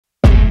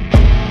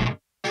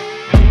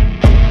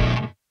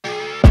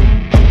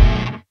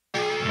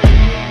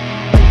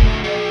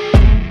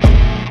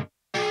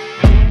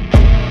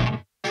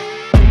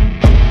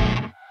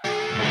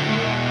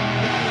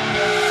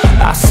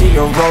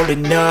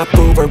Pulling up,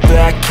 Uber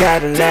black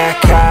Cadillac,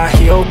 high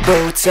heel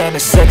boots and a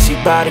sexy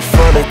body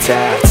full of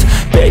tats.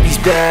 Baby's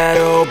bad,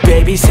 oh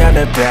baby's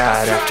hella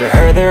bad. After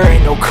her there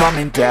ain't no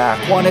coming back.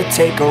 Wanna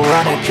take a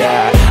run at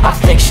that. I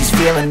think she's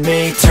feeling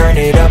me. Turn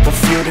it up a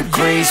few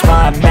degrees.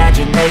 My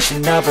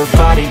imagination of her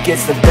body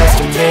gets the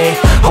best of me.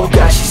 Oh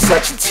gosh, she's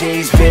such a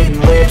tease. Bitten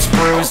lips,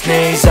 bruised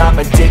knees. I'm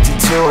addicted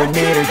to her,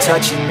 need her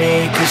touching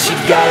me. Cause she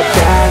got a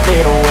bad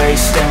little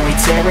waist, and we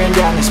tearing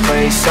down this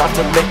place. Off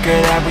the liquor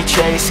that we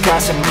chase.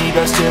 Got some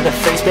egos to the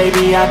face.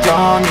 Baby, I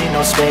don't need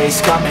no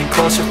space. Coming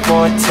closer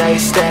for a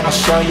taste, and I'll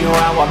show you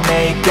how I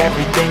make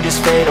everything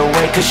just fade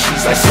away. Cause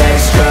she's like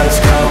sex, drugs,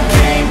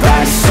 cocaine,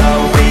 body so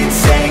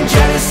insane.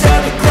 Jealous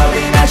of the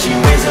clothing that she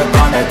wears up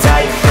on a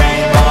tight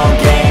frame. All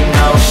game,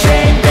 no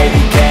shame,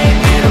 baby came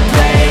here to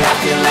play. I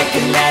feel like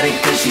an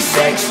addict cause she's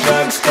sex,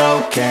 drugs,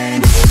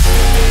 cocaine.